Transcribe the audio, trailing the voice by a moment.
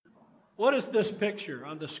What is this picture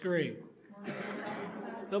on the screen?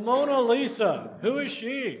 The Mona Lisa. Who is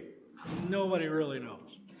she? Nobody really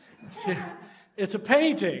knows. It's a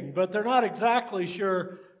painting, but they're not exactly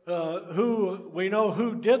sure who. We know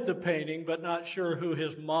who did the painting, but not sure who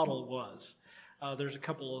his model was. There's a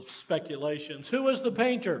couple of speculations. Who was the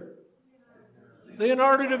painter?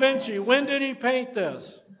 Leonardo da Vinci. When did he paint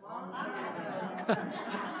this?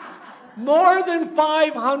 More than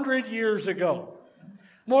 500 years ago.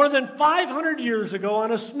 More than 500 years ago,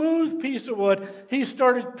 on a smooth piece of wood, he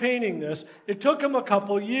started painting this. It took him a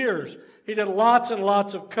couple years. He did lots and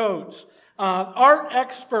lots of coats. Art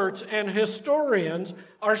experts and historians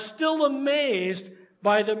are still amazed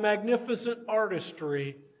by the magnificent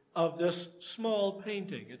artistry of this small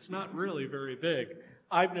painting. It's not really very big.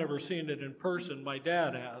 I've never seen it in person. My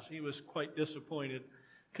dad has. He was quite disappointed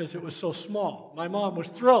because it was so small. My mom was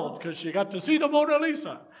thrilled because she got to see the Mona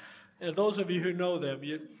Lisa. And those of you who know them,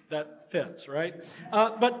 that fits, right?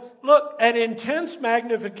 But look, at intense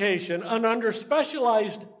magnification and under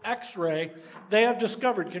specialized X-ray, they have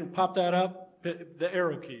discovered, can you pop that up? The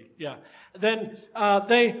arrow key, yeah. Then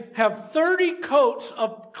they have 30 coats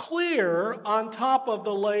of clear on top of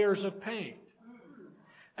the layers of paint.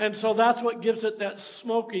 And so that's what gives it that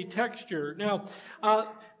smoky texture. Now,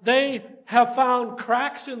 they have found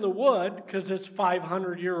cracks in the wood because it's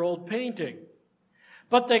 500-year-old painting.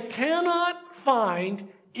 But they cannot find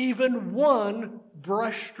even one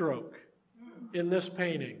brushstroke in this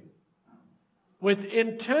painting. With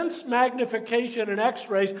intense magnification and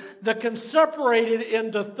X-rays that can separate it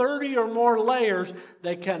into 30 or more layers,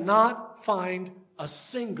 they cannot find a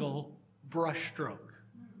single brushstroke.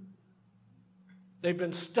 They've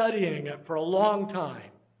been studying it for a long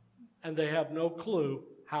time, and they have no clue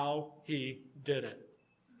how he did it.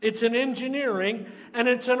 It's an engineering and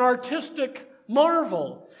it's an artistic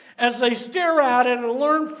marvel. As they stare at it and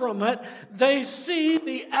learn from it, they see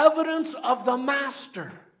the evidence of the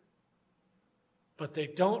master. But they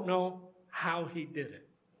don't know how he did it.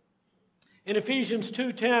 In Ephesians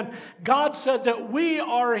 2:10, God said that we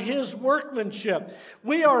are his workmanship.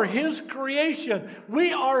 We are his creation.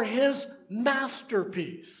 We are his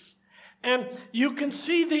masterpiece. And you can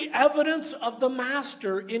see the evidence of the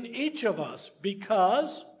master in each of us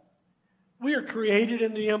because we are created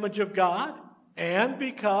in the image of God and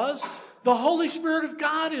because the Holy Spirit of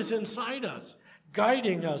God is inside us,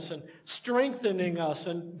 guiding us and strengthening us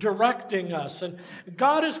and directing us. And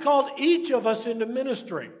God has called each of us into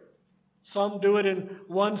ministry. Some do it in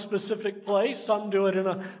one specific place. Some do it in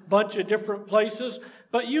a bunch of different places.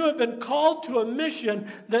 But you have been called to a mission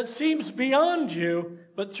that seems beyond you,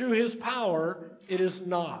 but through his power, it is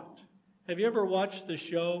not. Have you ever watched the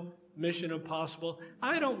show Mission Impossible?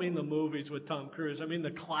 I don't mean the movies with Tom Cruise. I mean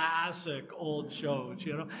the classic old shows,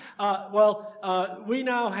 you know. We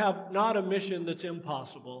now have not a mission that's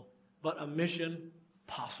impossible, but a mission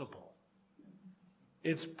possible.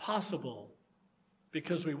 It's possible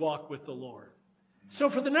because we walk with the Lord. So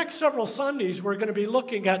for the next several Sundays, we're going to be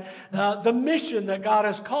looking at the mission that God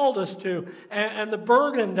has called us to and the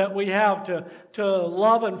burden that we have to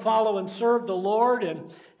love and follow and serve the Lord.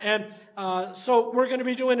 So we're going to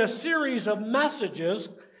be doing a series of messages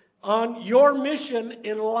on your mission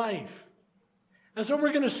in life. And so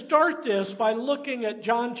we're going to start this by looking at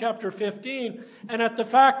John chapter 15 and at the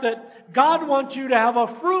fact that God wants you to have a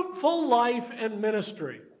fruitful life and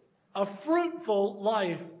ministry. A fruitful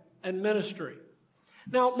life and ministry.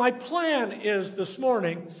 Now, my plan is this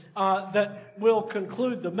morning that we'll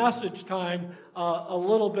conclude the message time a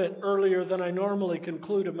little bit earlier than I normally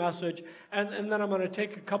conclude a message, and then I'm going to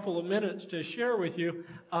take a couple of minutes to share with you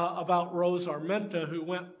about Rose Armenta, who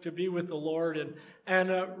went to be with the Lord, and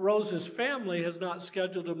Rose's family has not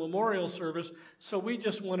scheduled a memorial service, so we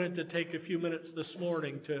just wanted to take a few minutes this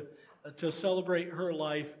morning to celebrate her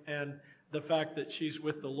life and the fact that she's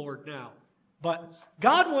with the Lord now. But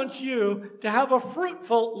God wants you to have a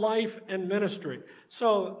fruitful life and ministry.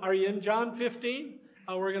 So, are you in John 15?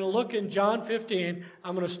 We're going to look in John 15.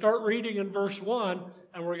 I'm going to start reading in verse 1,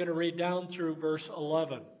 and we're going to read down through verse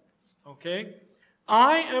 11. Okay?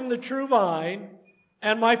 I am the true vine,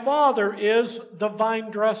 and my Father is the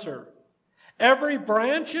vine dresser. Every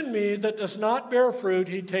branch in me that does not bear fruit,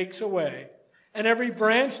 he takes away. And every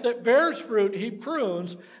branch that bears fruit, he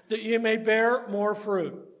prunes, that you may bear more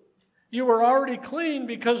fruit. You are already clean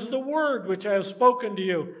because of the word which I have spoken to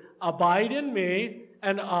you. Abide in me,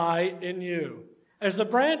 and I in you. As the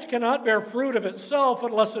branch cannot bear fruit of itself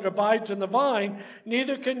unless it abides in the vine,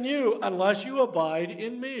 neither can you unless you abide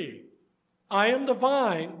in me. I am the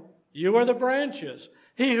vine, you are the branches.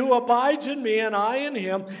 He who abides in me and I in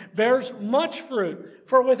him bears much fruit,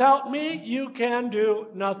 for without me you can do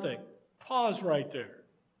nothing. Pause right there.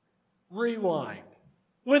 Rewind.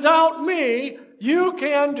 Without me, you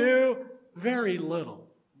can do very little.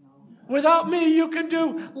 Without me, you can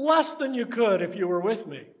do less than you could if you were with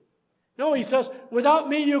me. No, he says, without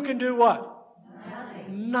me, you can do what?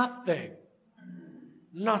 Nothing.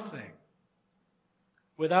 Nothing.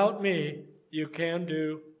 Without me, you can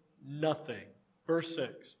do nothing. Verse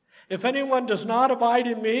 6. If anyone does not abide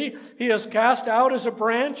in me, he is cast out as a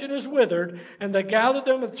branch and is withered, and they gather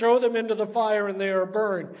them and throw them into the fire, and they are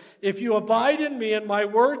burned. If you abide in me, and my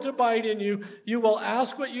words abide in you, you will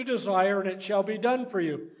ask what you desire, and it shall be done for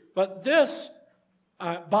you. But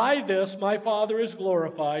by this my Father is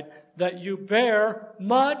glorified, that you bear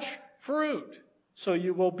much fruit, so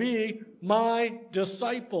you will be my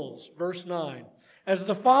disciples. Verse 9. As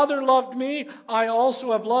the Father loved me, I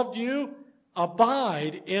also have loved you.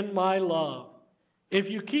 Abide in my love. If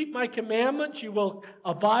you keep my commandments, you will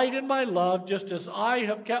abide in my love, just as I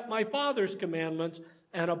have kept my Father's commandments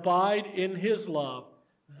and abide in his love.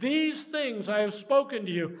 These things I have spoken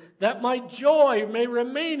to you, that my joy may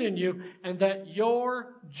remain in you, and that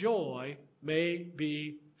your joy may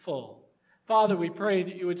be full. Father, we pray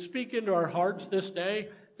that you would speak into our hearts this day,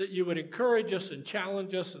 that you would encourage us and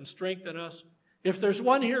challenge us and strengthen us. If there's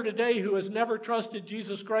one here today who has never trusted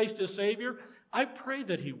Jesus Christ as Savior, I pray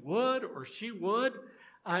that he would or she would.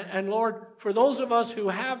 And Lord, for those of us who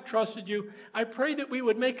have trusted you, I pray that we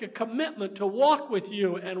would make a commitment to walk with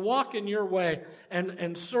you and walk in your way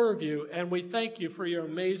and serve you. And we thank you for your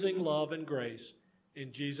amazing love and grace.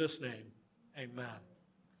 In Jesus' name,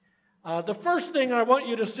 amen. The first thing I want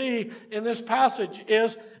you to see in this passage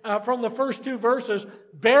is, from the first two verses,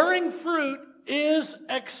 bearing fruit is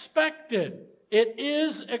expected. It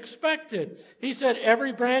is expected. He said,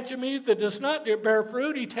 every branch of me that does not bear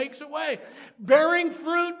fruit, he takes away. Bearing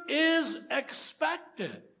fruit is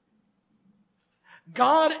expected.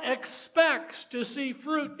 God expects to see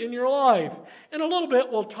fruit in your life. In a little bit,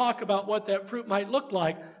 we'll talk about what that fruit might look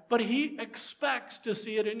like, but he expects to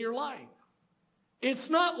see it in your life. It's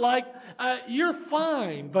not like you're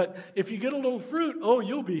fine, but if you get a little fruit, oh,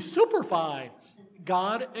 you'll be super fine.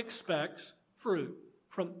 God expects fruit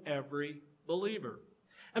from every believer.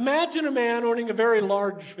 Imagine a man owning a very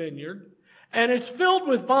large vineyard, and it's filled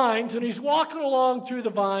with vines, and he's walking along through the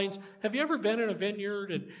vines. Have you ever been in a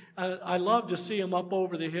vineyard? And I love to see them up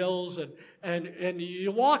over the hills, and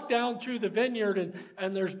you walk down through the vineyard,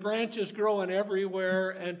 and there's branches growing everywhere,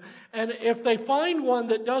 and if they find one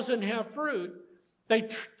that doesn't have fruit, they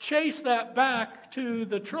chase that back to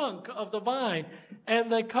the trunk of the vine,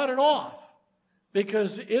 and they cut it off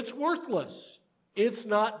because it's worthless. It's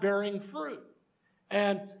not bearing fruit.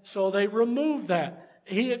 And so they remove that.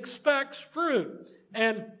 He expects fruit.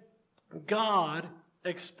 And God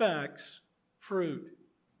expects fruit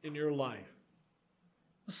in your life.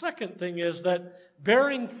 The second thing is that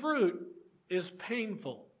bearing fruit is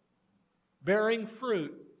painful. Bearing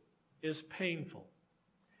fruit is painful.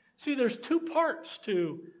 See, there's two parts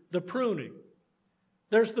to the pruning.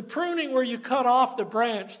 There's the pruning where you cut off the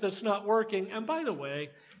branch that's not working. And by the way,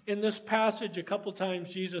 in this passage, a couple times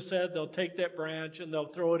Jesus said they'll take that branch and they'll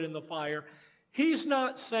throw it in the fire. He's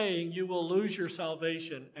not saying you will lose your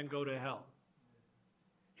salvation and go to hell.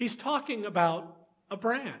 He's talking about a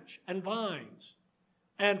branch and vines.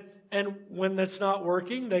 And when that's not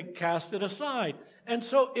working, they cast it aside. And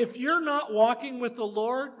so if you're not walking with the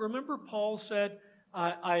Lord, remember Paul said,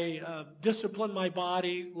 I discipline my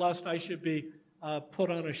body lest I should be put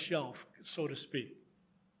on a shelf, so to speak,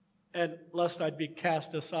 and lest I'd be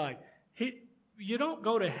cast aside. You don't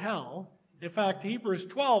go to hell. In fact, Hebrews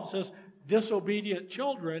 12 says disobedient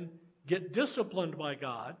children get disciplined by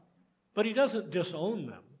God, but he doesn't disown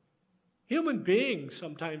them. Human beings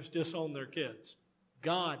sometimes disown their kids.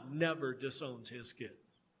 God never disowns his kids.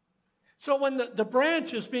 So when the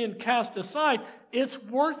branch is being cast aside, it's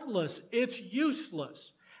worthless, it's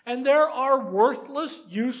useless. And there are worthless,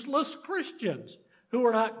 useless Christians who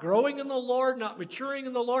are not growing in the Lord, not maturing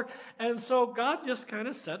in the Lord. And so God just kind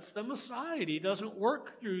of sets them aside. He doesn't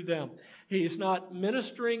work through them. He's not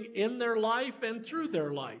ministering in their life and through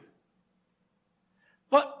their life.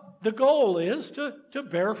 But the goal is to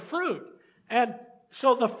bear fruit. And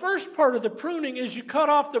so the first part of the pruning is you cut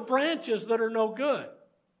off the branches that are no good.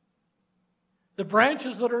 The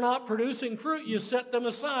branches that are not producing fruit, you set them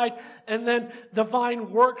aside, and then the vine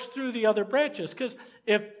works through the other branches. Because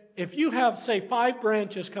if you have, say, 5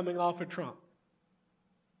 branches coming off a trunk,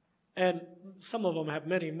 and some of them have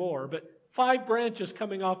many more, but 5 branches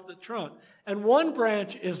coming off the trunk, and one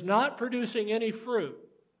branch is not producing any fruit,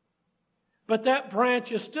 but that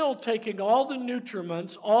branch is still taking all the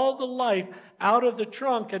nutriments, all the life out of the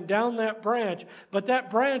trunk and down that branch, but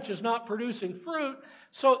that branch is not producing fruit.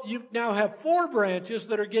 So you now have 4 branches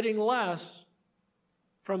that are getting less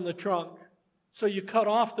from the trunk. So you cut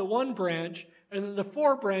off the 1 branch, and then the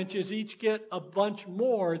 4 branches each get a bunch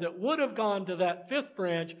more that would have gone to that 5th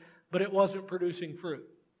branch, but it wasn't producing fruit.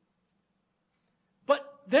 But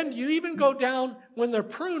then you even go down when they're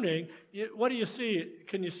pruning. What do you see?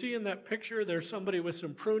 Can you see in that picture there's somebody with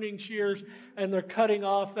some pruning shears and they're cutting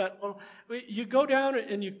off that little. You go down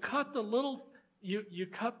and you cut the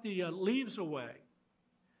leaves away.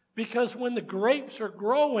 Because when the grapes are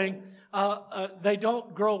growing, they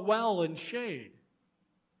don't grow well in shade.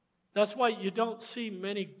 That's why you don't see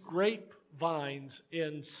many grapevines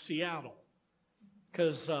in Seattle.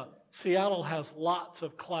 Because Seattle has lots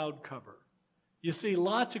of cloud cover. You see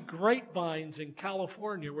lots of grapevines in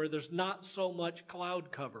California where there's not so much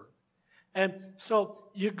cloud cover. And so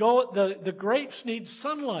the grapes need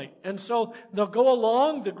sunlight. And so they'll go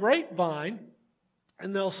along the grapevine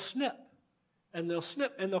and they'll snip. And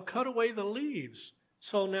they'll cut away the leaves.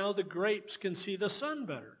 So now the grapes can see the sun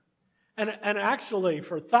better. And actually,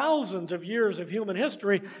 for thousands of years of human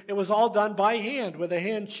history, it was all done by hand with a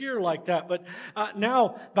hand shear like that. But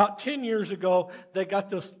now, about 10 years ago, they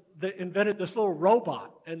invented this little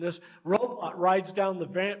robot. And this robot rides down the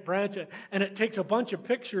branch, and it takes a bunch of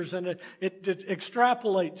pictures, and it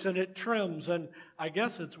extrapolates, and it trims. And I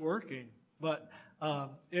guess it's working. But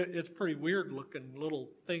it's a pretty weird-looking little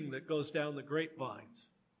thing that goes down the grapevines.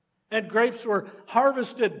 And grapes were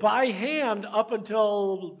harvested by hand up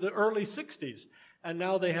until the early 60s. And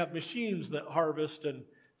now they have machines that harvest, and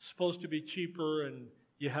it's supposed to be cheaper, and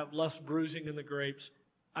you have less bruising in the grapes.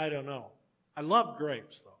 I don't know. I love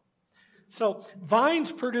grapes, though. So vines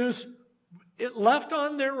produce, left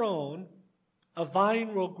on their own, a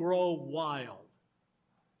vine will grow wild.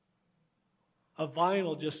 A vine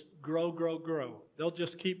will just grow. They'll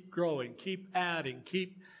just keep growing, keep adding,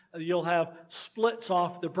 you'll have splits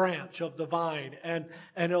off the branch of the vine, and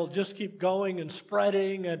it'll just keep going and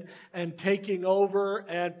spreading and taking over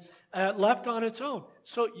and left on its own.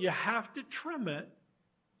 So you have to trim it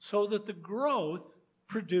so that the growth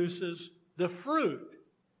produces the fruit,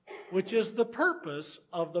 which is the purpose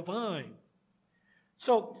of the vine.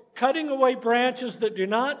 So cutting away branches that do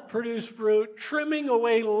not produce fruit, trimming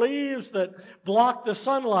away leaves that block the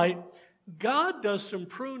sunlight, God does some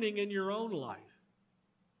pruning in your own life.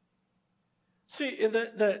 See,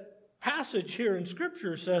 the passage here in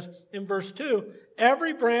Scripture says in verse 2,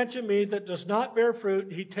 every branch of me that does not bear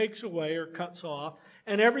fruit, he takes away or cuts off,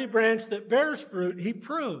 and every branch that bears fruit, he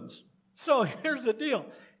prunes. So here's the deal.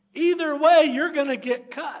 Either way, you're going to get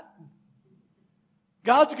cut.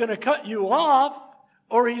 God's going to cut you off,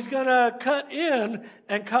 or he's going to cut in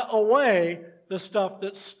and cut away the stuff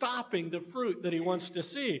that's stopping the fruit that he wants to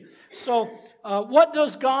see. So what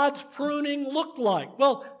does God's pruning look like?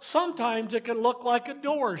 Well, sometimes it can look like a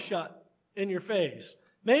door shut in your face.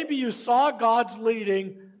 Maybe you saw God's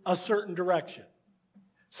leading a certain direction.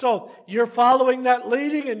 So you're following that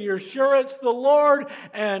leading and you're sure it's the Lord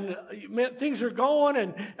and things are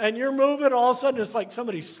going and you're moving. All of a sudden it's like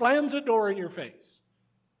somebody slams a door in your face.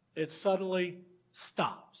 It suddenly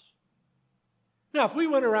stops. Now, if we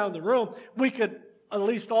went around the room, we could, at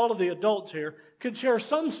least all of the adults here, could share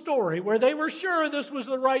some story where they were sure this was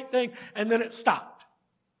the right thing, and then it stopped.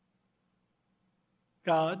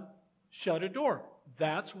 God shut a door.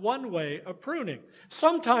 That's one way of pruning.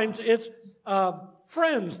 Sometimes it's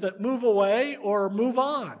friends that move away or move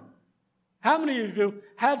on. How many of you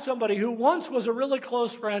had somebody who once was a really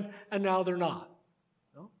close friend, and now they're not?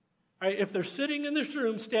 No? All right, if they're sitting in this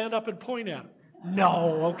room, stand up and point at them.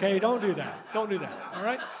 No, okay, don't do that. Don't do that, all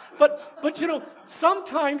right? But you know,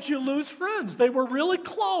 sometimes you lose friends. They were really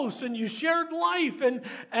close and you shared life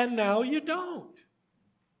and now you don't.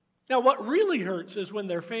 Now, what really hurts is when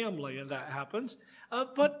they're family and that happens,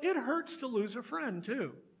 but it hurts to lose a friend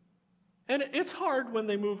too. And it's hard when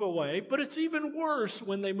they move away, but it's even worse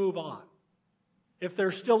when they move on. If they're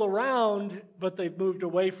still around, but they've moved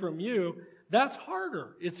away from you, that's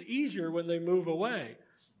harder. It's easier when they move away.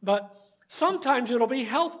 But sometimes it'll be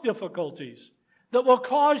health difficulties that will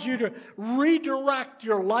cause you to redirect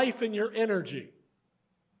your life and your energy.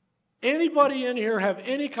 Anybody in here have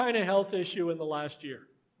any kind of health issue in the last year,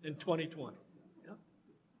 in 2020? Yeah?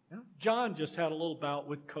 Yeah? John just had a little bout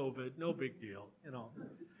with COVID. No big deal, you know.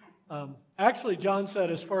 Actually, John said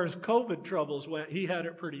as far as COVID troubles went, he had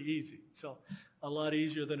it pretty easy. So a lot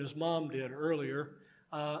easier than his mom did earlier.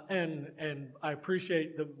 And I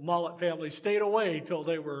appreciate the Mullet family stayed away till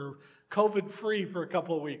they were COVID-free for a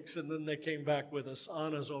couple of weeks, and then they came back with us.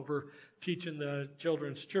 Anna's over teaching the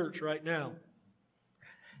children's church right now.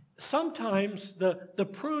 Sometimes the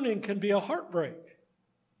pruning can be a heartbreak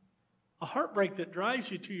that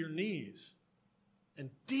drives you to your knees and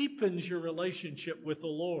deepens your relationship with the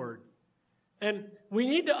Lord. And we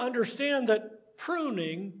need to understand that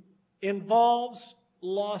pruning involves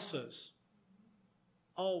losses.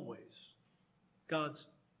 Always. God's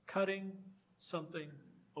cutting something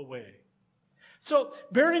away. So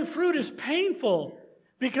bearing fruit is painful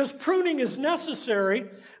because pruning is necessary,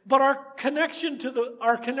 but our connection to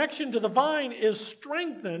the vine is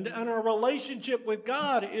strengthened, and our relationship with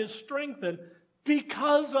God is strengthened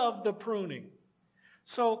because of the pruning.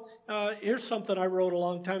 So here's something I wrote a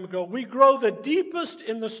long time ago. We grow the deepest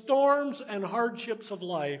in the storms and hardships of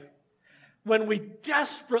life when we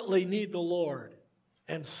desperately need the Lord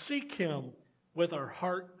and seek Him with our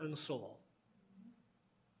heart and soul.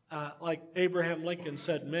 Like Abraham Lincoln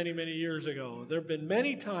said many, many years ago, there have been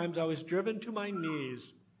many times I was driven to my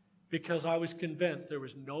knees because I was convinced there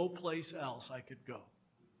was no place else I could go.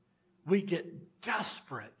 We get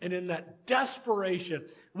desperate, and in that desperation,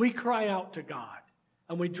 we cry out to God,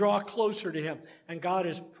 and we draw closer to Him. And God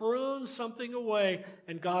has pruned something away,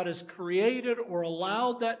 and God has created or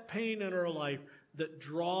allowed that pain in our life that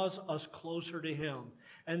draws us closer to Him.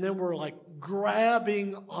 And then we're like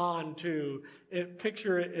grabbing onto it.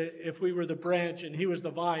 Picture if we were the branch and He was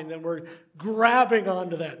the vine, then we're grabbing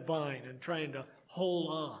onto that vine and trying to hold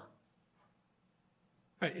on. All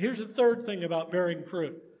right, here's the third thing about bearing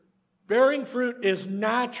fruit. Bearing fruit is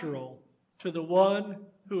natural to the one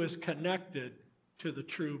who is connected to the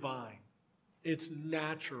true vine. It's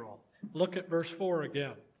natural. Look at verse 4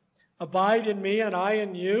 again. Abide in me and I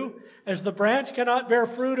in you. As the branch cannot bear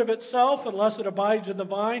fruit of itself unless it abides in the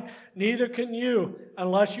vine, neither can you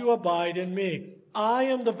unless you abide in me. I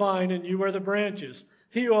am the vine and you are the branches.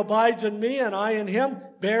 He who abides in me and I in him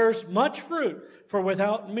bears much fruit, for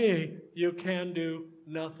without me you can do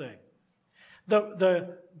nothing.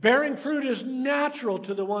 The bearing fruit is natural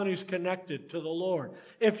to the one who's connected to the Lord.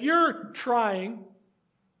 If you're trying,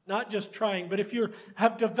 not just trying, but if you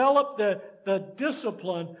have developed the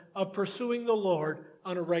discipline of pursuing the Lord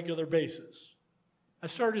on a regular basis. I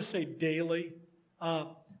started to say daily,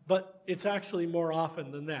 but it's actually more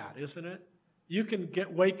often than that, isn't it? You can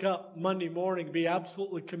wake up Monday morning, be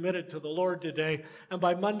absolutely committed to the Lord today, and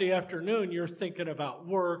by Monday afternoon you're thinking about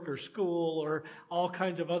work or school or all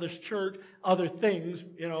kinds of other things,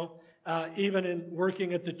 even in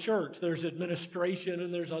working at the church, there's administration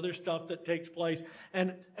and there's other stuff that takes place.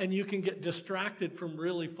 And you can get distracted from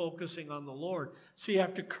really focusing on the Lord. So you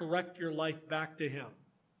have to correct your life back to Him.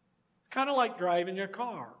 It's kind of like driving your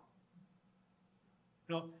car.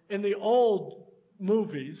 In the old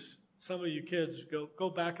movies, some of you kids go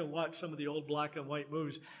back and watch some of the old black and white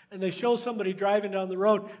movies, and they show somebody driving down the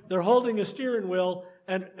road. They're holding a steering wheel,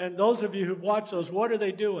 and those of you who've watched those, what are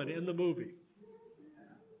they doing in the movie?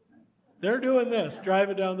 They're doing this,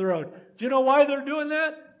 driving down the road. Do you know why they're doing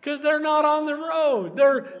that? Because they're not on the road.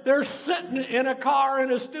 They're sitting in a car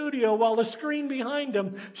in a studio while the screen behind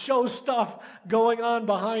them shows stuff going on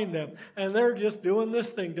behind them. And they're just doing this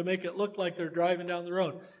thing to make it look like they're driving down the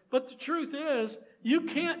road. But the truth is, you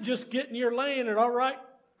can't just get in your lane and, all right,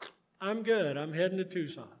 I'm good. I'm heading to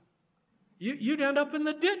Tucson. You'd end up in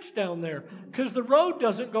the ditch down there because the road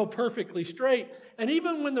doesn't go perfectly straight. And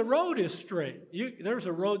even when the road is straight, there's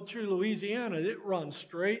a road through Louisiana that runs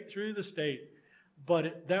straight through the state.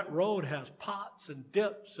 But that road has pots and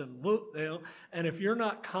dips and and if you're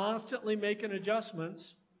not constantly making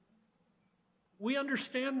adjustments, we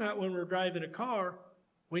understand that when we're driving a car.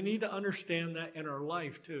 We need to understand that in our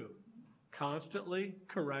life too. Constantly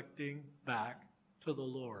correcting back to the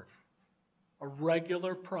Lord. A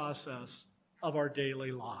regular process of our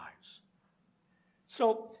daily lives.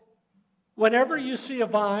 So, whenever you see a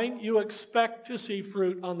vine, you expect to see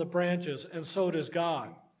fruit on the branches, and so does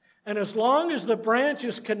God. And as long as the branch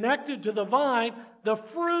is connected to the vine, the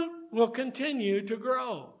fruit will continue to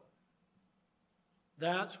grow.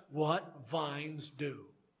 That's what vines do.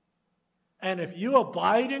 And if you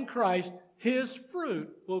abide in Christ, His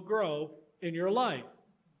fruit will grow in your life.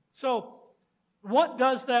 So, what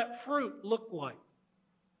does that fruit look like?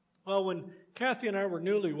 Well, when Kathy and I were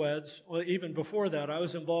newlyweds, well, even before that, I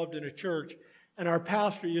was involved in a church, and our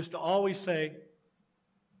pastor used to always say,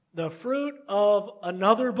 the fruit of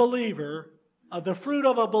another believer, the fruit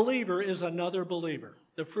of a believer is another believer.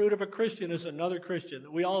 The fruit of a Christian is another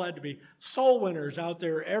Christian. We all had to be soul winners out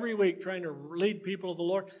there every week trying to lead people to the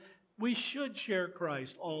Lord. We should share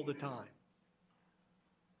Christ all the time.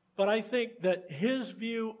 But I think that his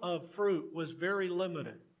view of fruit was very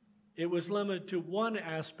limited. It was limited to one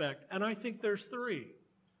aspect, and I think there's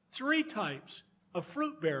three types of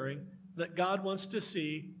fruit bearing that God wants to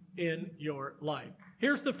see in your life.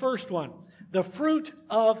 Here's the first one, the fruit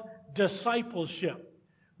of discipleship.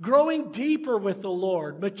 Growing deeper with the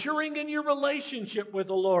Lord, maturing in your relationship with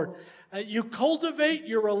the Lord. You cultivate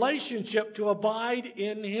your relationship to abide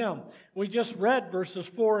in Him. We just read verses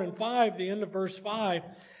 4 and 5, the end of verse 5.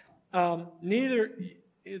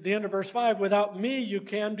 The end of verse 5, without me you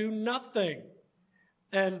can do nothing.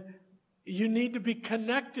 And you need to be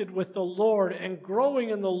connected with the Lord and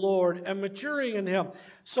growing in the Lord and maturing in Him.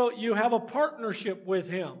 So you have a partnership with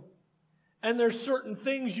Him. And there's certain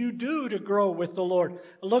things you do to grow with the Lord.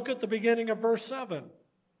 Look at the beginning of verse 7.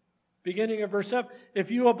 Beginning of verse 7.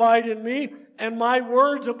 If you abide in me and my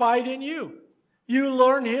words abide in you. You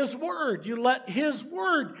learn His word. You let His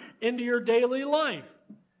word into your daily life.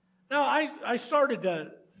 Now, I started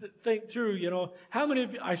to think through, how many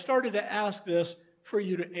of you, I started to ask this for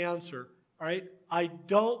you to answer. All right? I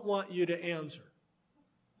don't want you to answer.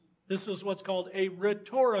 This is what's called a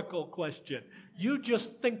rhetorical question. You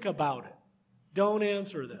just think about it. Don't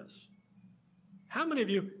answer this. How many of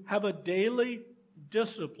you have a daily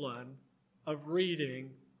discipline of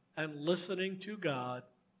reading and listening to God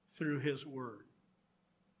through His Word?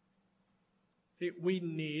 See, we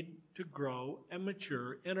need to grow and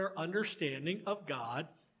mature in our understanding of God,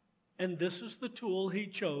 and this is the tool He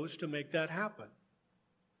chose to make that happen.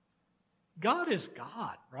 God is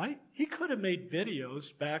God, right? He could have made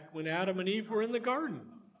videos back when Adam and Eve were in the garden.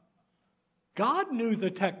 God knew the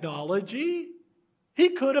technology. He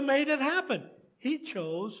could have made it happen. He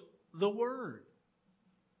chose the Word.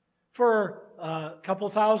 For a couple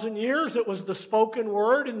thousand years, it was the spoken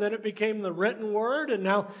Word, and then it became the written Word, and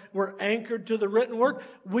now we're anchored to the written Word.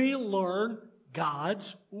 We learn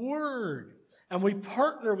God's Word, and we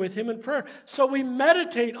partner with Him in prayer. So we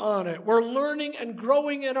meditate on it. We're learning and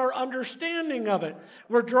growing in our understanding of it.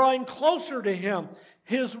 We're drawing closer to Him.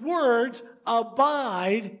 His words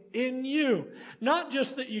abide in you. Not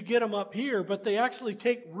just that you get them up here, but they actually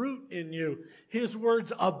take root in you. His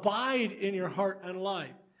words abide in your heart and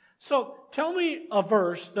life. So tell me a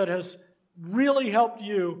verse that has really helped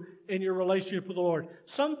you in your relationship with the Lord.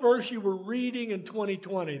 Some verse you were reading in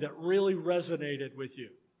 2020 that really resonated with you.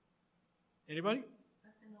 Anybody?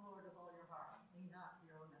 Trust in the Lord with all your heart. Lean not to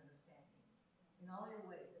your own understanding. In all your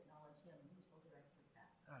ways acknowledge Him, He will direct your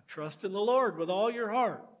path. Trust in the Lord with all your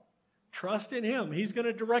heart. Trust in Him. He's going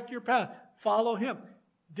to direct your path. Follow Him.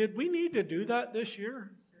 Did we need to do that this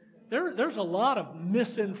year? There's a lot of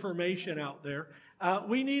misinformation out there.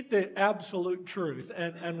 We need the absolute truth,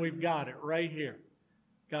 and we've got it right here.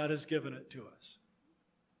 God has given it to us.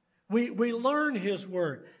 We learn His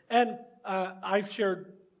Word. And I've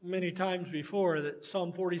shared many times before that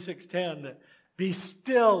Psalm 46:10, that be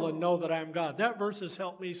still and know that I am God. That verse has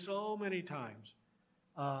helped me so many times.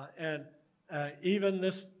 Even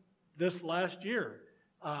this last year,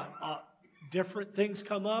 different things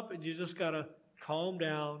come up, and you just got to calm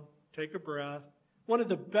down, take a breath. One of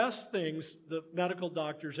the best things the medical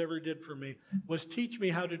doctors ever did for me was teach me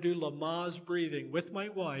how to do Lamaze breathing with my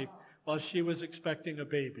wife while she was expecting a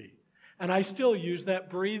baby. And I still use that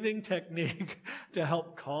breathing technique to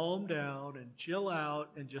help calm down and chill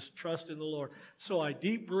out and just trust in the Lord. So I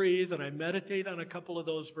deep breathe and I meditate on a couple of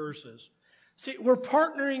those verses. See, we're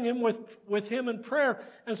partnering with Him in prayer.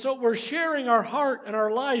 And so we're sharing our heart and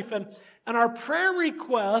our life. And our prayer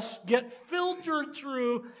requests get filtered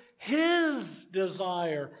through His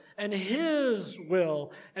desire and His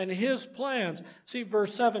will and His plans. See,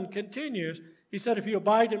 verse 7 continues. He said, if you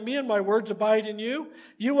abide in me and my words abide in you,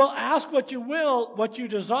 you will ask what you will, what you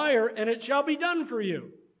desire, and it shall be done for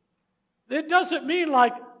you. It doesn't mean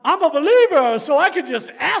like, I'm a believer, so I can just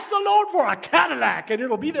ask the Lord for a Cadillac and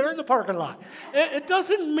it'll be there in the parking lot. It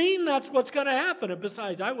doesn't mean that's what's going to happen. And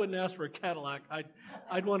besides, I wouldn't ask for a Cadillac.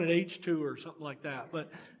 I'd want an H2 or something like that, but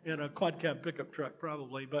in a quad cab pickup truck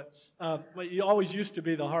probably. But you always used to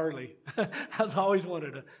be the Harley. I've always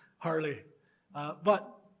wanted a Harley. But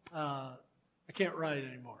I can't ride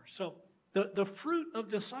anymore. So the fruit of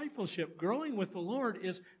discipleship, growing with the Lord,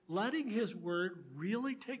 is letting His Word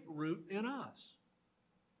really take root in us.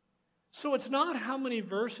 So it's not how many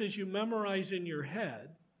verses you memorize in your head.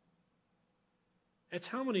 It's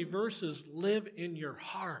how many verses live in your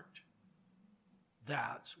heart.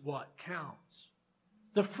 That's what counts.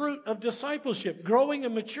 The fruit of discipleship, growing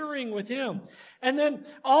and maturing with Him. And then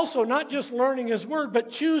also not just learning His Word,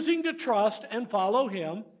 but choosing to trust and follow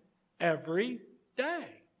Him every day.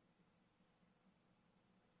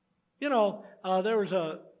 There was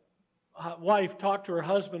a wife talked to her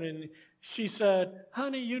husband and she said,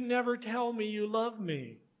 "Honey, you never tell me you love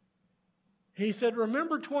me." He said,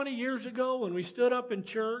 "Remember 20 years ago when we stood up in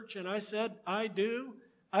church and I said, I do?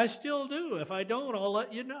 I still do. If I don't, I'll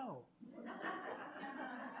let you know."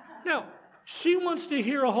 Now, she wants to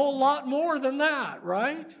hear a whole lot more than that,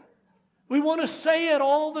 right? We want to say it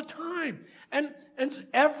all the time. And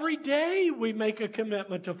every day we make a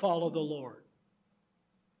commitment to follow the Lord.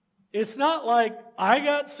 It's not like I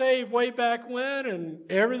got saved way back when and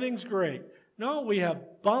everything's great. No, we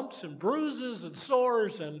have bumps and bruises and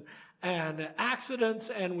sores and accidents,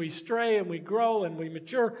 and we stray and we grow and we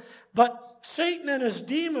mature. But Satan and his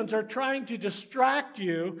demons are trying to distract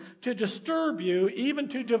you, to disturb you, even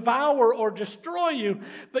to devour or destroy you.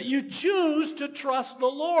 But you choose to trust the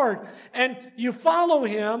Lord, and you follow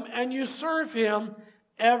Him and you serve Him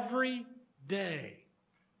every day.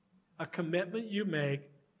 A commitment you make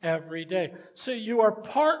every day. So you are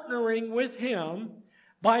partnering with Him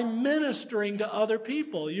by ministering to other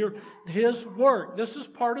people. His work. This is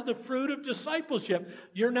part of the fruit of discipleship.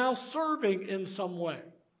 You're now serving in some way.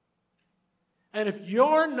 And if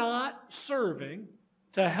you're not serving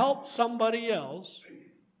to help somebody else,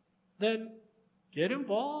 then get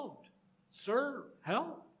involved. Serve.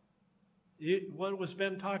 Help. What was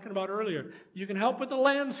Ben talking about earlier. You can help with the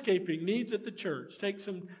landscaping needs at the church. Take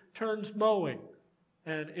some turns mowing.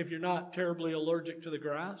 And if you're not terribly allergic to the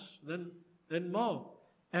grass, then mow.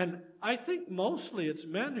 And I think mostly it's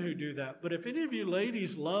men who do that. But if any of you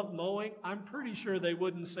ladies love mowing, I'm pretty sure they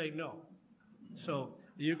wouldn't say no. So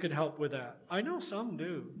you could help with that. I know some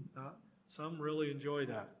do. Some really enjoy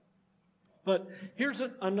that. But here's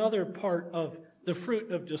another part of the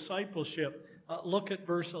fruit of discipleship. Look at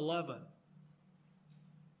verse 11.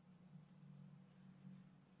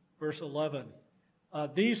 Verse 11.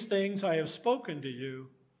 "These things I have spoken to you,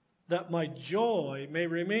 that my joy may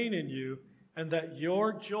remain in you, and that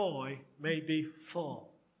your joy may be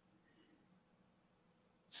full."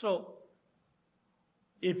 So,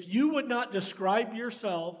 if you would not describe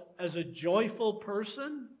yourself as a joyful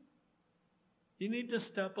person, you need to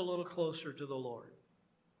step a little closer to the Lord.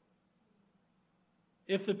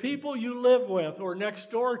 If the people you live with or next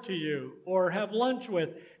door to you or have lunch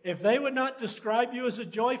with, if they would not describe you as a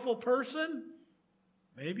joyful person,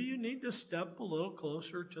 maybe you need to step a little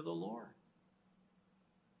closer to the Lord.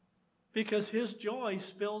 Because His joy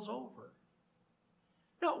spills over.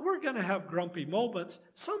 Now, we're going to have grumpy moments.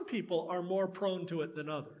 Some people are more prone to it than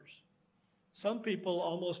others. Some people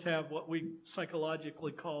almost have what we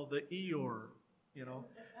psychologically call the Eeyore,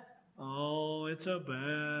 Oh, it's a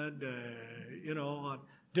bad day,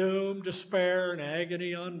 doom, despair, and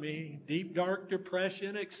agony on me, deep, dark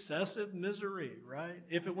depression, excessive misery, right?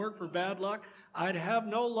 If it weren't for bad luck, I'd have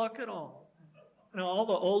no luck at all. All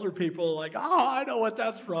the older people are like, "Oh, I know what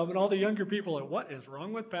that's from." And all the younger people are, "What is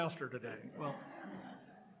wrong with Pastor today?" Well,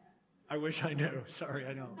 I wish I knew. Sorry,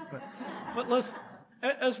 I don't. But listen,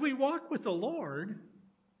 as we walk with the Lord,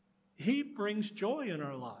 He brings joy in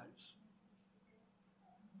our lives.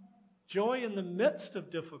 Joy in the midst of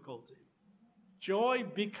difficulty. Joy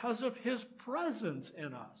because of His presence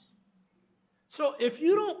in us. So if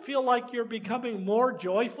you don't feel like you're becoming more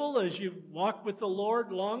joyful as you walk with the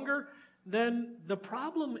Lord longer, then the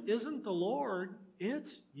problem isn't the Lord,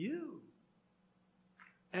 it's you.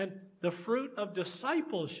 And the fruit of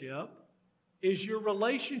discipleship is your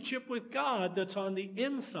relationship with God that's on the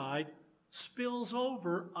inside spills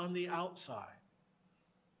over on the outside.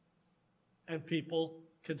 And people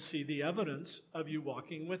can see the evidence of you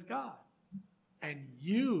walking with God. And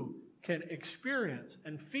you can experience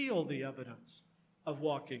and feel the evidence of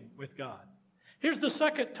walking with God. Here's the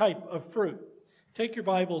second type of fruit. Take your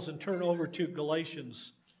Bibles and turn over to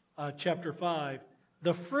Galatians chapter 5.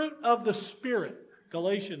 The fruit of the Spirit.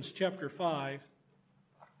 Galatians chapter 5.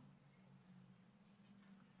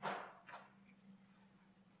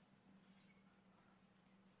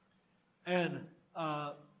 And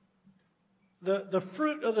the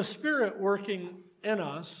fruit of the Spirit working in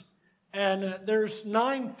us. And there's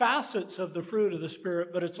 9 facets of the fruit of the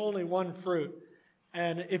Spirit, but it's only one fruit.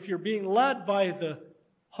 And if you're being led by the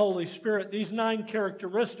Holy Spirit, these 9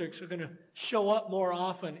 characteristics are going to show up more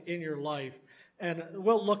often in your life. And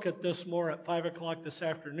we'll look at this more at 5 o'clock this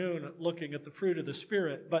afternoon, looking at the fruit of the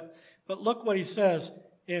Spirit. But look what he says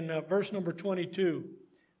in verse number 22.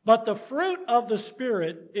 "But the fruit of the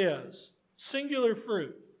Spirit is," singular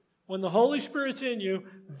fruit. When the Holy Spirit's in you,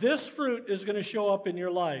 this fruit is going to show up in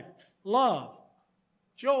your life. Love,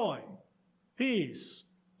 joy, peace,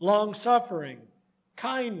 long-suffering,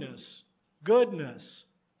 kindness, goodness,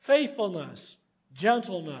 faithfulness,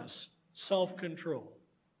 gentleness, self-control.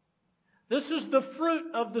 This is the fruit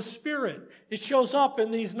of the Spirit. It shows up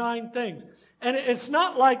in these 9 things. And it's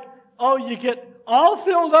not like, oh, you get all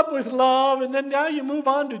filled up with love, and then now you move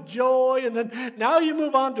on to joy, and then now you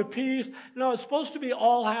move on to peace. No, it's supposed to be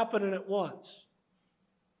all happening at once.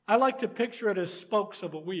 I like to picture it as spokes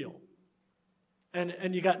of a wheel.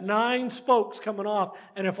 And you got 9 spokes coming off.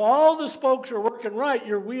 And if all the spokes are working right,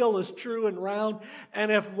 your wheel is true and round. And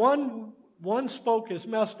if one spoke is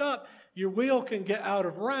messed up, your wheel can get out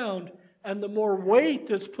of round. And the more weight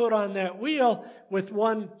that's put on that wheel with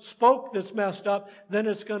one spoke that's messed up, then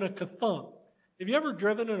it's going to ka-thunk. Have you ever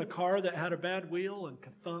driven in a car that had a bad wheel and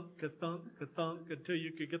ka-thunk, ka-thunk, ka-thunk until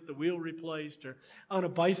you could get the wheel replaced? Or on a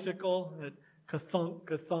bicycle that ka-thunk,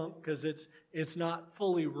 ka-thunk because it's not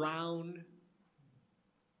fully round?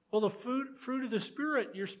 Well, the fruit of the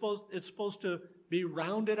Spirit, it's supposed to be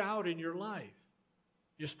rounded out in your life.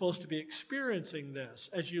 You're supposed to be experiencing this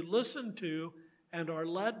as you listen to and are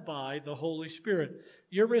led by the Holy Spirit.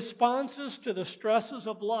 Your responses to the stresses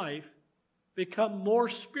of life become more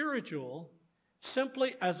spiritual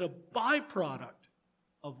simply as a byproduct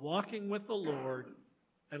of walking with the Lord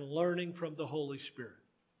and learning from the Holy Spirit.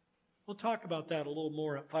 We'll talk about that a little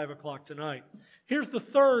more at 5 o'clock tonight. Here's the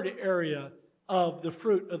third area of the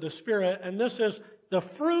fruit of the Spirit, and this is the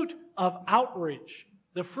fruit of outreach.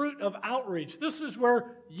 The fruit of outreach. This is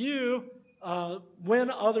where you win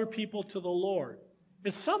other people to the Lord.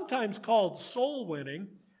 It's sometimes called soul winning.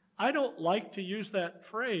 I don't like to use that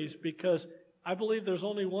phrase because I believe there's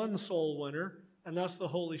only one soul winner, and that's the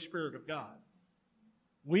Holy Spirit of God.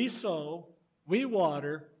 We sow, we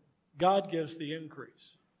water, God gives the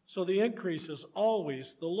increase. So the increase is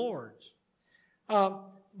always the Lord's.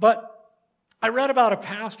 But I read about a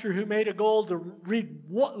pastor who made a goal to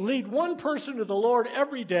lead one person to the Lord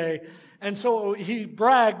every day. And so he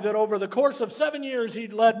bragged that over the course of 7 years,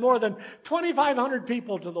 he'd led more than 2,500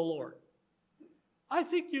 people to the Lord. I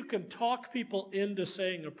think you can talk people into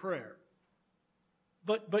saying a prayer.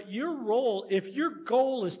 But your role, if your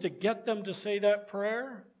goal is to get them to say that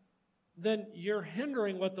prayer, then you're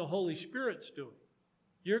hindering what the Holy Spirit's doing.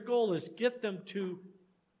 Your goal is get them to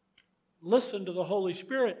listen to the Holy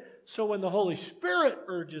Spirit, so when the Holy Spirit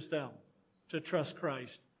urges them to trust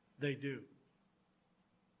Christ, they do.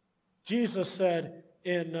 Jesus said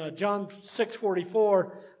in John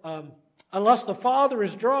 6:44, unless the Father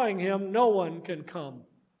is drawing him, no one can come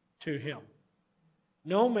to him.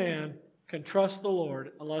 No man can trust the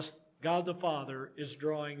Lord unless God the Father is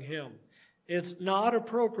drawing him. It's not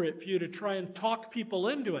appropriate for you to try and talk people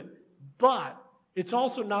into it, but it's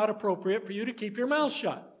also not appropriate for you to keep your mouth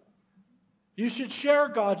shut. You should share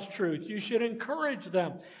God's truth. You should encourage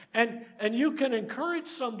them. And you can encourage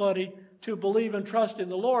somebody to believe and trust in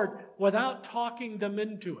the Lord without talking them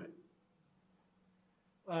into it.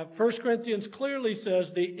 1 Corinthians clearly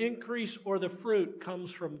says the increase or the fruit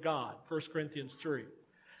comes from God. 1 Corinthians 3.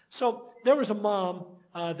 So there was a mom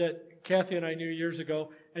that Kathy and I knew years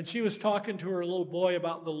ago, and she was talking to her little boy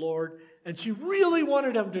about the Lord, and she really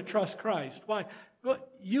wanted him to trust Christ. Why? Well,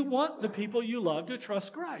 you want the people you love to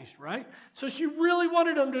trust Christ, right? So she really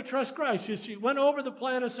wanted them to trust Christ. She went over the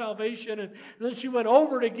plan of salvation, and then she went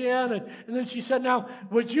over it again, and then she said, now,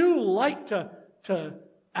 would you like to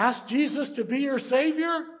ask Jesus to be your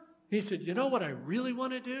Savior? He said, you know what I really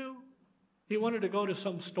want to do? He wanted to go to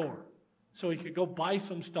some store so he could go buy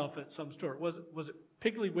some stuff at some store. Was it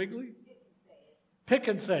Piggly Wiggly? Pick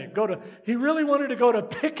and Save. He really wanted to go to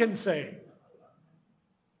Pick and Save.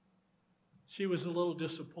 She was a little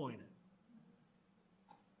disappointed.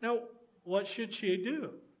 Now, what should she do?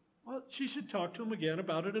 Well, she should talk to him again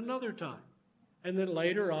about it another time. And then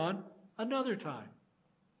later on, another time.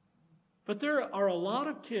 But there are a lot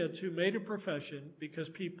of kids who made a profession because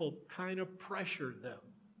people kind of pressured them.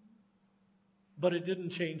 But it didn't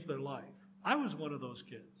change their life. I was one of those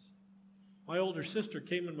kids. My older sister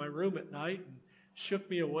came in my room at night and shook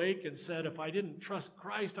me awake and said if I didn't trust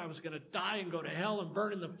Christ, I was going to die and go to hell and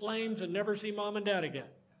burn in the flames and never see Mom and Dad again.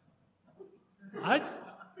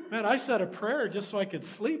 I said a prayer just so I could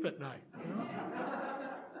sleep at night. You know?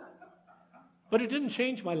 But it didn't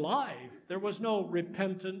change my life. There was no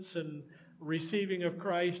repentance and receiving of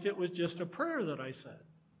Christ. It was just a prayer that I said.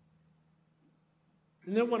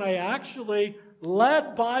 And then when I actually,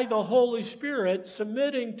 led by the Holy Spirit,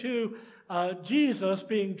 submitting to Jesus,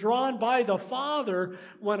 being drawn by the Father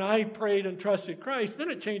when I prayed and trusted Christ, then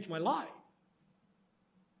it changed my life.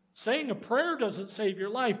 Saying a prayer doesn't save your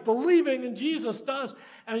life. Believing in Jesus does.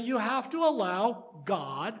 And you have to allow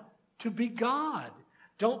God to be God.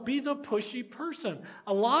 Don't be the pushy person.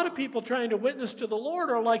 A lot of people trying to witness to the Lord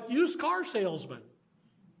are like used car salesmen.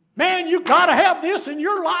 Man, you got to have this in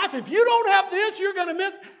your life. If you don't have this, you're going to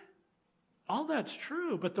miss. all that's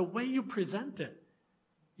true, but the way you present it,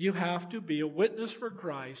 you have to be a witness for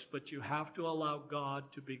Christ, but you have to allow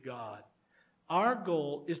God to be God. Our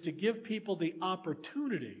goal is to give people the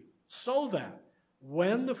opportunity so that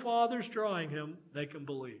when the Father's drawing him, they can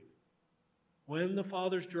believe. When the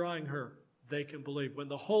Father's drawing her, they can believe. When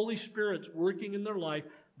the Holy Spirit's working in their life,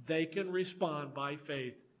 they can respond by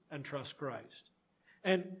faith and trust Christ.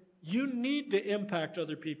 And you need to impact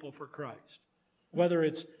other people for Christ. Whether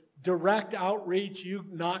it's direct outreach, you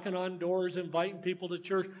knocking on doors, inviting people to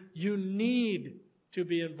church, you need to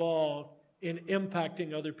be involved in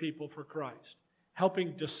impacting other people for Christ.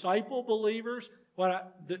 Helping disciple believers,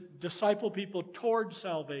 disciple people towards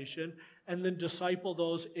salvation, and then disciple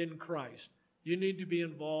those in Christ. You need to be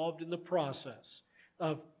involved in the process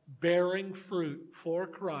of bearing fruit for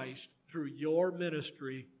Christ through your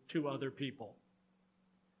ministry to other people.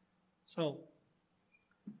 So,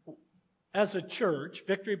 as a church,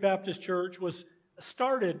 Victory Baptist Church was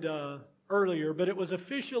started earlier, but it was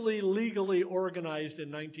officially legally organized in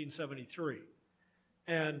 1973.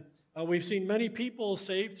 And we've seen many people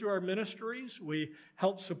saved through our ministries. We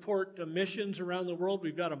help support missions around the world.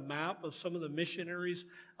 We've got a map of some of the missionaries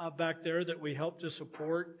back there that we help to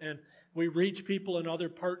support. And we reach people in other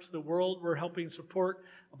parts of the world. We're helping support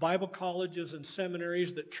Bible colleges and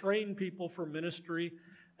seminaries that train people for ministry.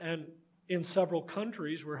 And in several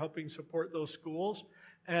countries, we're helping support those schools.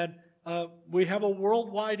 And we have a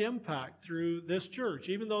worldwide impact through this church.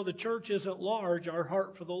 Even though the church isn't large, our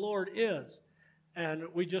heart for the Lord is. And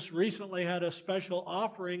we just recently had a special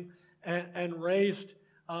offering and raised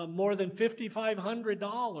more than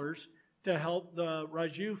 $5,500 to help the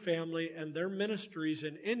Raju family and their ministries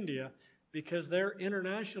in India, because their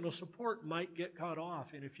international support might get cut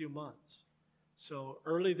off in a few months. So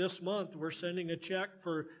early this month, we're sending a check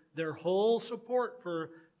for their whole support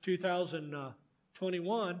for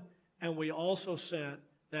 2021, and we also sent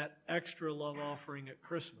that extra love offering at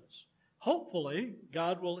Christmas. Hopefully,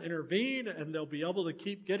 God will intervene and they'll be able to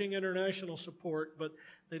keep getting international support, but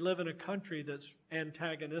they live in a country that's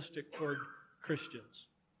antagonistic toward Christians.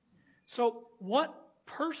 So, what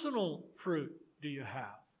personal fruit do you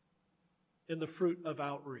have in the fruit of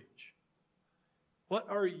outreach? What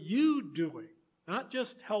are you doing? Not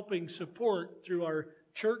just helping support through our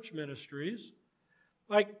church ministries.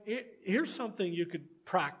 Like, here's something you could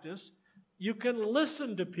practice. You can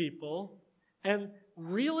listen to people and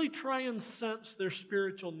really try and sense their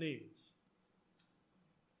spiritual needs.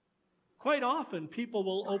 Quite often, people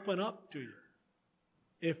will open up to you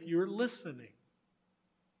if you're listening.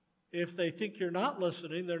 If they think you're not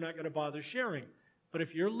listening, they're not going to bother sharing. But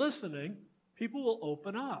if you're listening, people will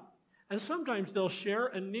open up. And sometimes they'll share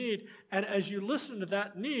a need, and as you listen to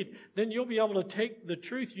that need, then you'll be able to take the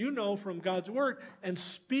truth you know from God's Word and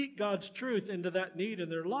speak God's truth into that need in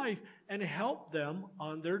their life and help them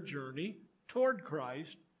on their journey toward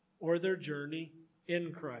Christ or their journey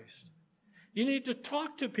in Christ. You need to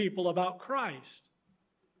talk to people about Christ,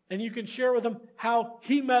 and you can share with them how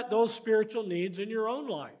He met those spiritual needs in your own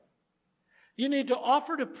life. You need to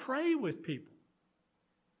offer to pray with people.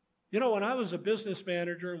 You know, when I was a business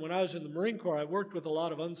manager and when I was in the Marine Corps, I worked with a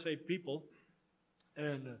lot of unsaved people.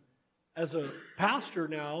 And as a pastor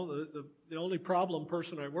now, the only problem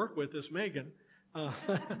person I work with is Megan.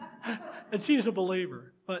 And she's a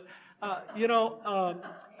believer. But,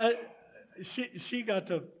 she got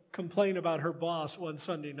to complain about her boss one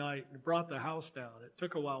Sunday night and brought the house down. It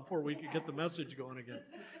took a while before we could get the message going again.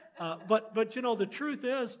 But the truth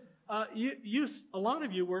is, a lot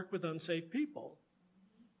of you work with unsaved people.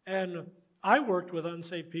 And I worked with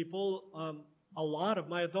unsaved people a lot of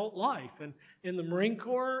my adult life, and in the Marine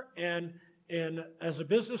Corps and as a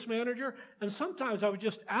business manager. And sometimes I would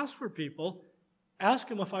just ask for people, ask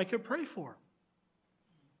them if I could pray for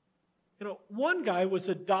them. One guy was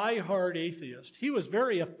a die-hard atheist. He was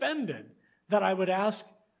very offended that I would ask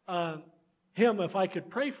him if I could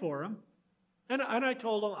pray for him. And I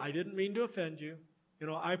told him, I didn't mean to offend you.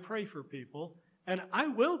 I pray for people. And I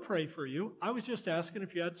will pray for you. I was just asking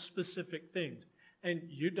if you had specific things. And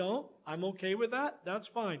you don't? I'm okay with that? That's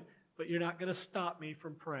fine. But you're not going to stop me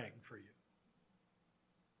from praying for you.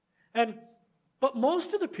 But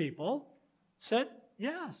most of the people said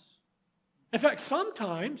yes. In fact,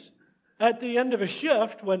 sometimes at the end of a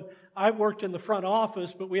shift, when I worked in the front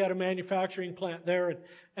office, but we had a manufacturing plant there,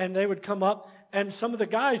 and they would come up, and some of the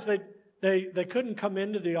guys, they couldn't come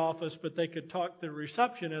into the office, but they could talk to the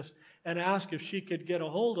receptionist and ask if she could get a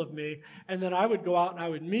hold of me. And then I would go out and I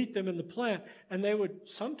would meet them in the plant, and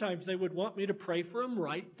sometimes they would want me to pray for them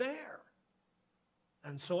right there.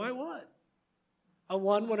 And so I would.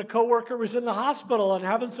 One when a coworker was in the hospital and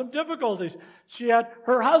having some difficulties. She had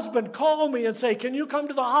her husband call me and say, "Can you come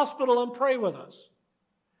to the hospital and pray with us?"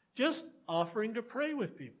 Just offering to pray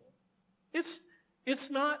with people. It's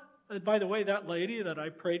not, by the way, that lady that I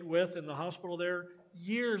prayed with in the hospital there,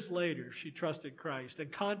 years later, she trusted Christ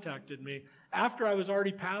and contacted me. After I was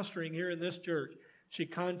already pastoring here in this church, she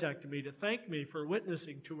contacted me to thank me for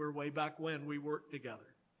witnessing to her way back when we worked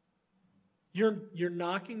together. You're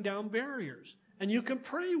knocking down barriers, and you can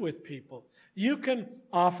pray with people. You can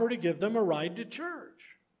offer to give them a ride to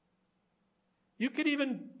church. You could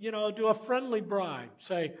even, do a friendly bribe.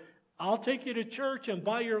 Say, "I'll take you to church and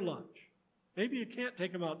buy your lunch." Maybe you can't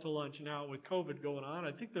take them out to lunch now with COVID going on.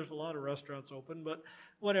 I think there's a lot of restaurants open, but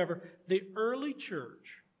whatever. The early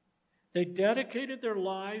church, they dedicated their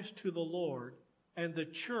lives to the Lord, and the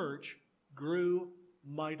church grew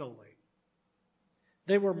mightily.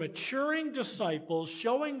 They were maturing disciples,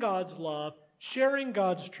 showing God's love, sharing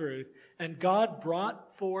God's truth, and God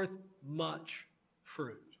brought forth much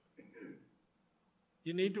fruit.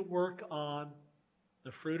 You need to work on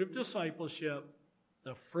the fruit of discipleship,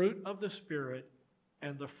 the fruit of the Spirit,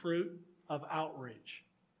 and the fruit of outreach.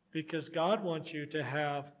 Because God wants you to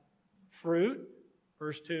have fruit,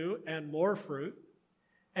 verse 2, and more fruit,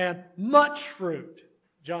 and much fruit.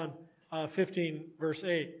 John 15, verse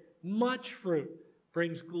 8. Much fruit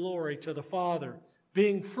brings glory to the Father.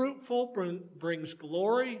 Being fruitful brings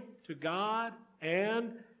glory to God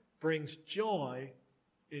and brings joy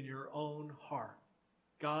in your own heart.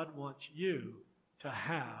 God wants you to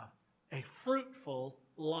have a fruitful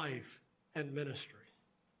life and ministry.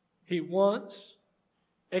 He wants,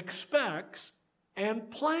 expects, and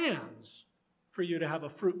plans for you to have a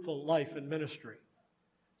fruitful life and ministry.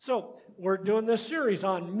 So, we're doing this series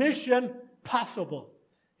on Mission Possible.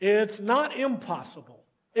 It's not impossible.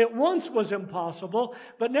 It once was impossible,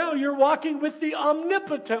 but now you're walking with the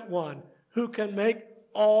omnipotent one who can make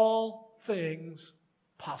all things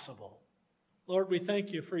possible. Lord, we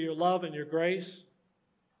thank you for your love and your grace.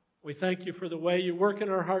 We thank you for the way you work in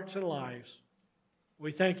our hearts and lives.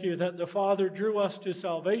 We thank you that the Father drew us to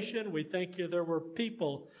salvation. We thank you there were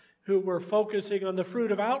people who were focusing on the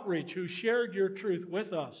fruit of outreach, who shared your truth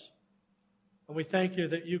with us. And we thank you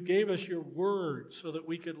that you gave us your word so that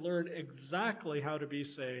we could learn exactly how to be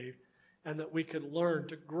saved and that we could learn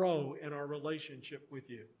to grow in our relationship with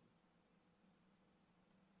you.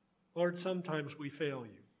 Lord, sometimes we fail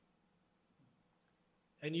you.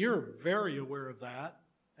 And you're very aware of that,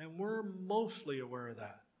 and we're mostly aware of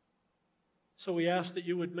that. So we ask that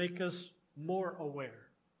you would make us more aware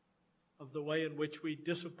of the way in which we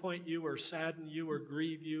disappoint you or sadden you or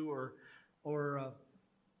grieve you or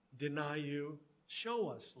deny you. Show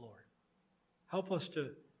us, Lord. Help us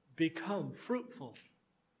to become fruitful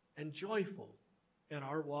and joyful in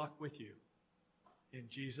our walk with you. In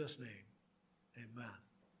Jesus' name, amen.